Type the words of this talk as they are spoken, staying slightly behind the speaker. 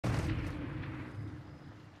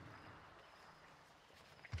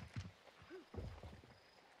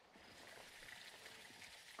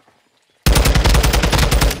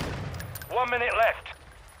1 minute left.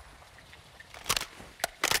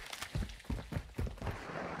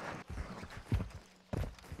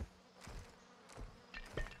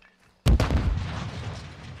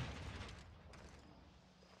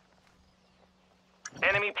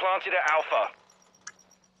 Enemy planted at Alpha.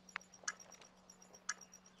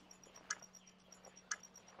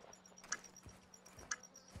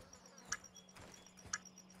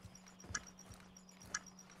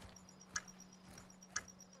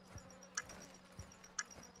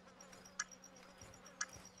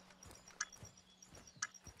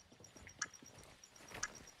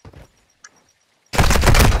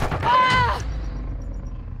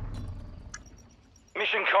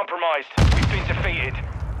 Mission compromised. We've been defeated.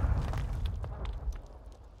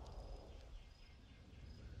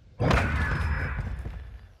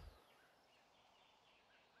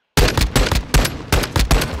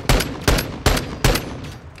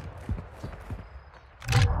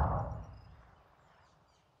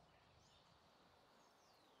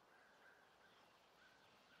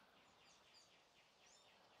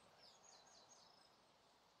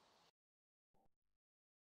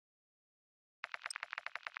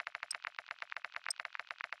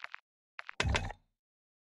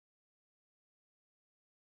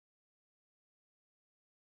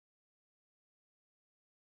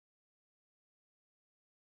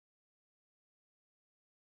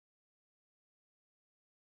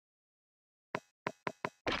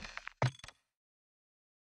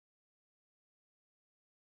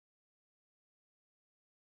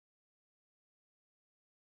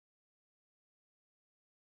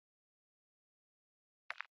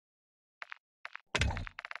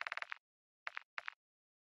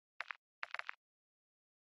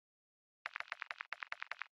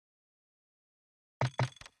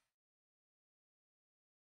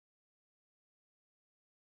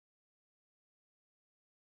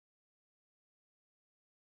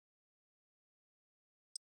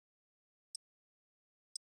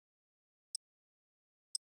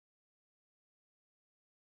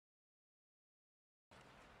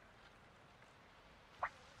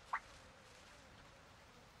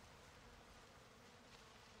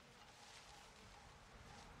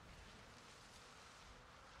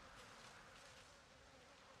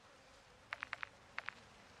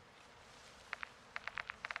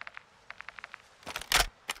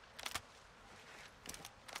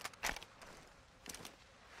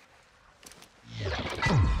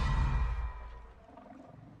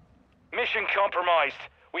 Mission compromised.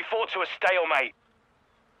 We fought to a stalemate.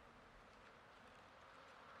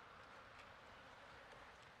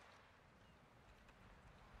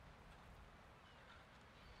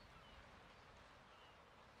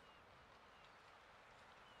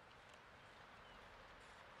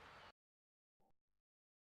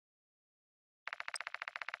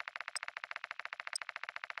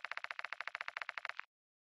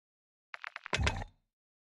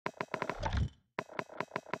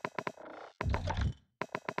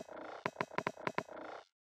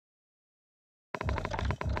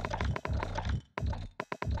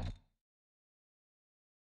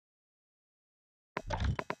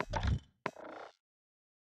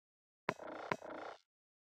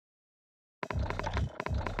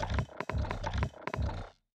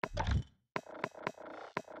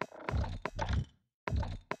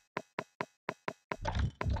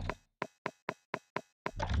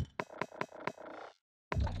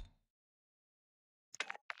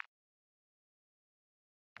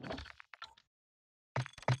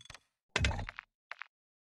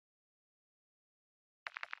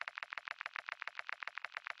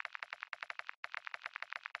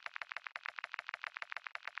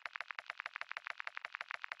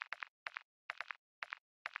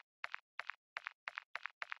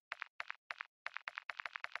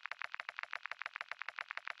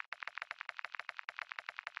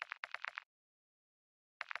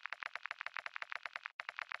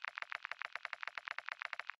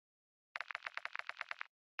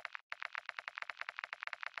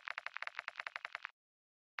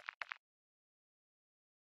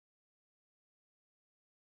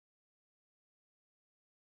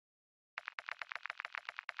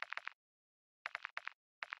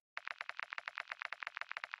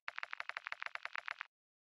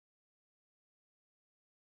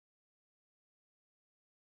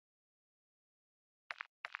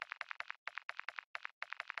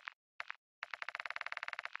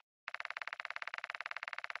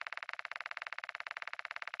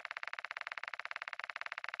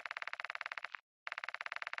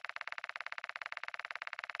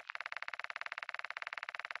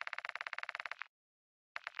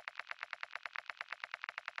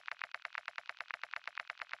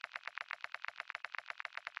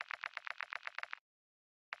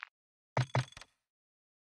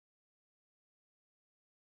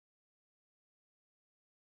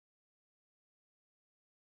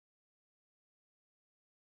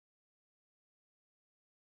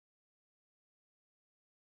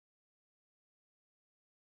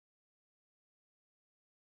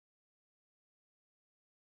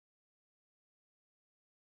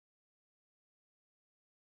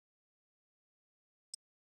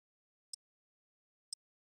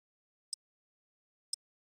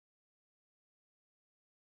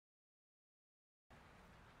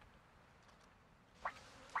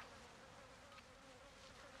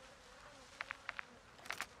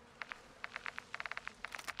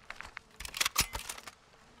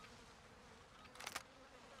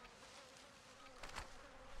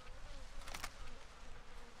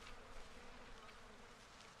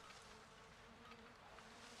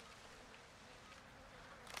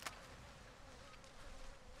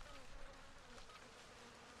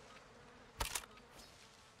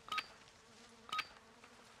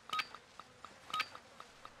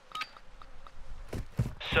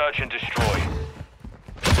 Search and destroy.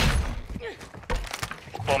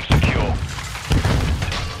 Bomb secure.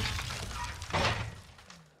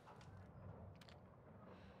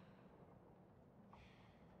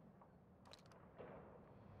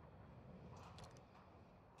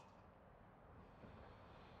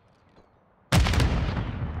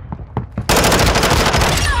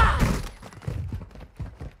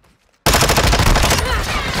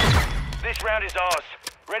 This round is ours.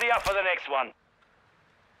 Ready up for the next one.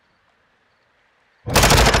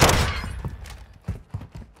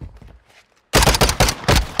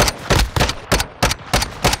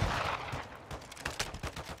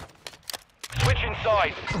 Switch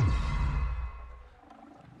inside.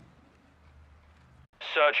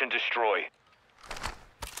 Search and destroy.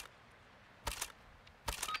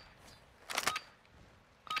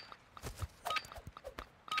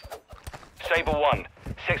 Sabre 1.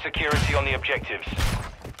 Set security on the objectives.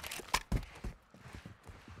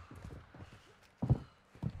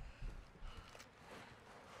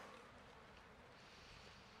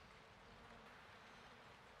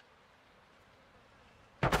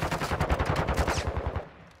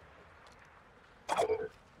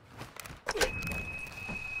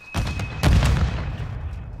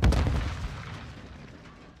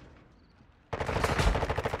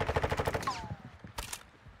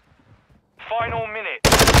 Final minute.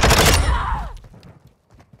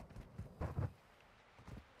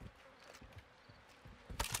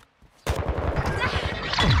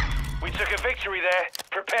 We took a victory there.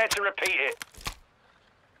 Prepare to repeat it.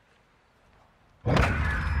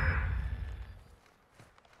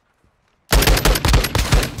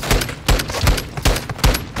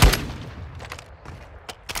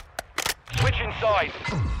 Switch inside.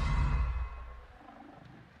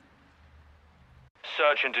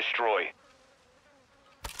 Search and destroy.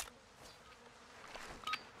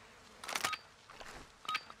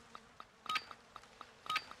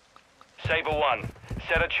 Sabre 1,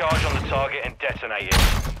 set a charge on the target and detonate it.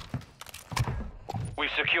 We've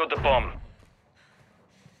secured the bomb.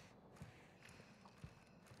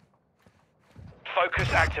 Focus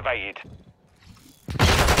activated.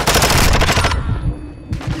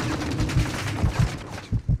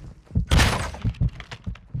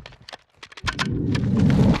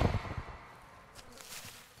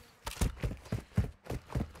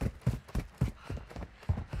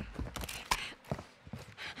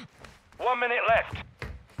 One minute left.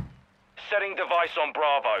 Setting device on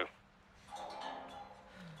Bravo.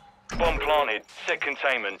 Bomb planted. Set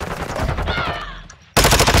containment.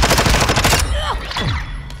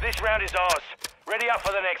 This round is ours. Ready up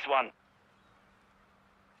for the next one.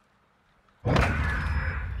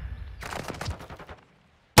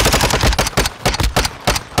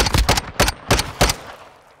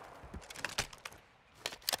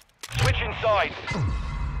 Switch inside.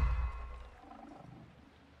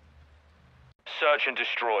 Search and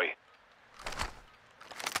destroy.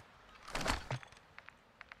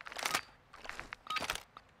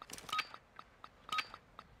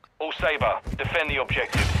 All Sabre, defend the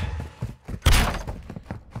objectives.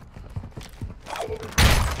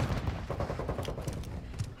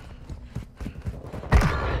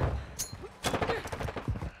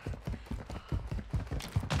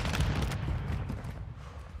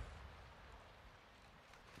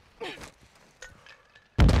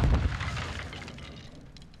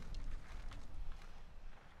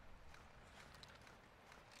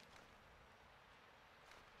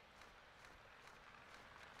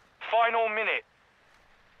 Final minute.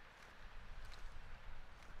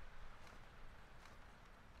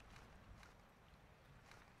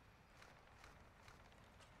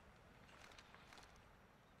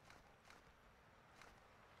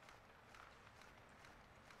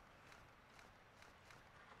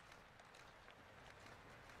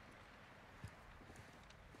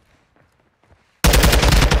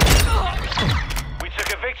 We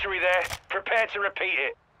took a victory there. Prepare to repeat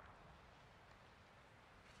it.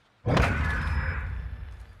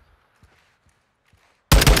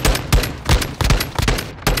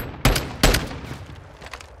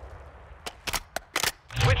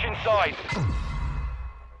 Switch inside.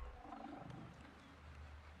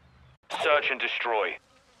 Search and destroy.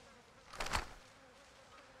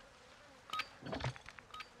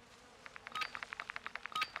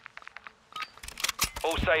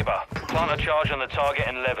 All Sabre, plant a charge on the target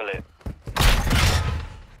and level it.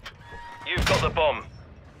 You've got the bomb.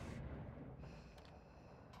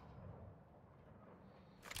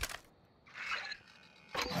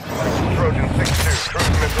 Trojan 6-2, cruise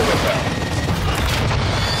missile inbound.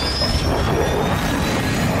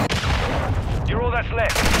 You're all that's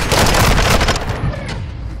left.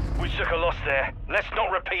 We took a loss there. there. Let's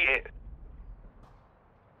not repeat it.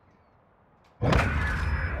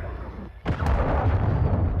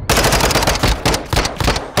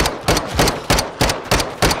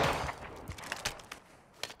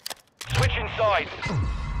 Switching sides.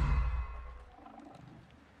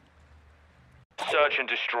 Search and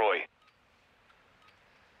destroy.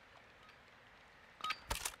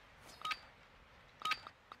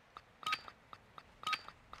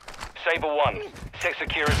 Sabre 1, set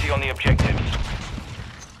security on the objectives.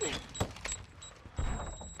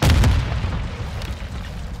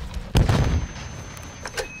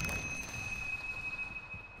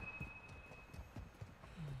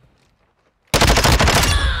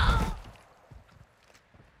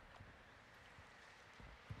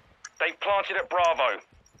 They've planted at Bravo.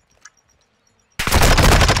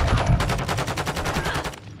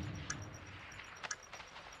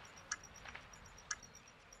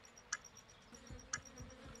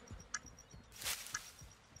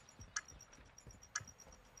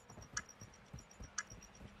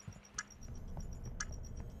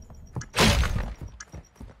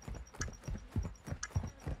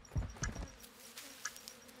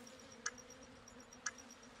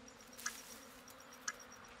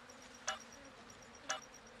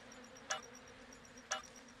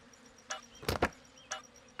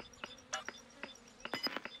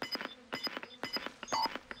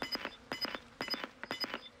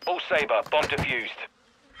 All Sabre, bomb defused.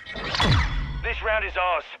 This round is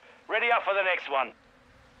ours. Ready up for the next one.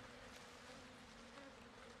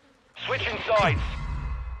 Switching sides.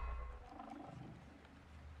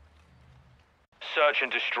 Search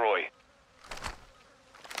and destroy.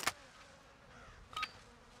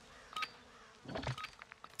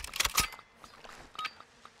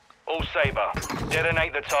 All Sabre,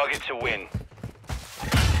 detonate the target to win.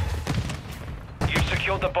 You've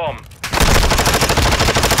secured the bomb.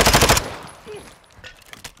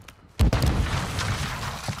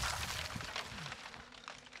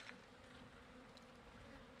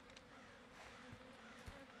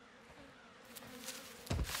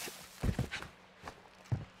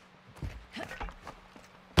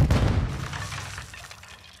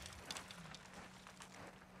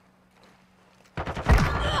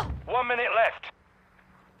 One minute left.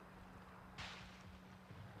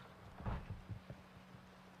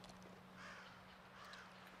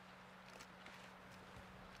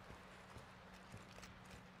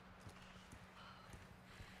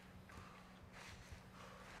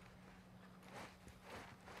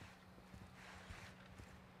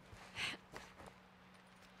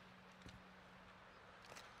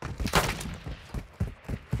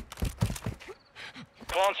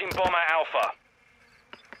 Planting bomb at Alpha.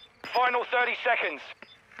 Final 30 seconds.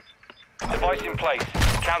 Device in place.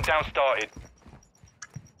 Countdown started.